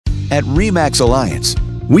At REMAX Alliance,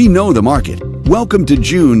 we know the market. Welcome to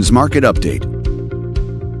June's Market Update.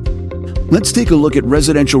 Let's take a look at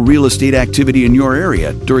residential real estate activity in your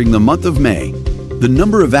area during the month of May. The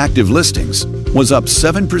number of active listings was up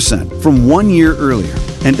 7% from 1 year earlier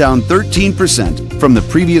and down 13% from the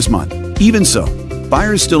previous month. Even so,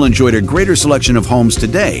 buyers still enjoyed a greater selection of homes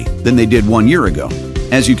today than they did 1 year ago.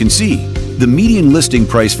 As you can see, the median listing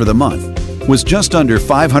price for the month was just under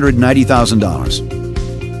 $590,000.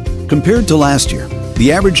 Compared to last year,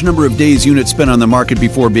 the average number of days units spent on the market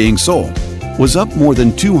before being sold was up more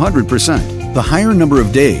than 200%. The higher number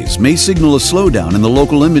of days may signal a slowdown in the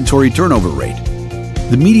local inventory turnover rate.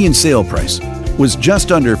 The median sale price was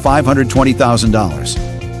just under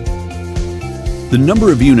 $520,000. The number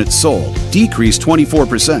of units sold decreased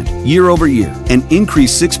 24% year over year and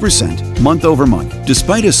increased 6% month over month.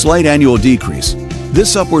 Despite a slight annual decrease,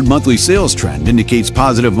 this upward monthly sales trend indicates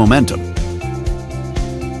positive momentum.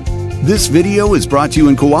 This video is brought to you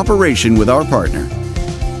in cooperation with our partner.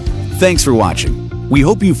 Thanks for watching. We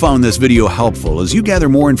hope you found this video helpful as you gather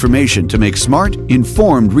more information to make smart,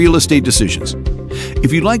 informed real estate decisions.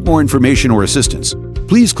 If you'd like more information or assistance,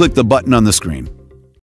 please click the button on the screen.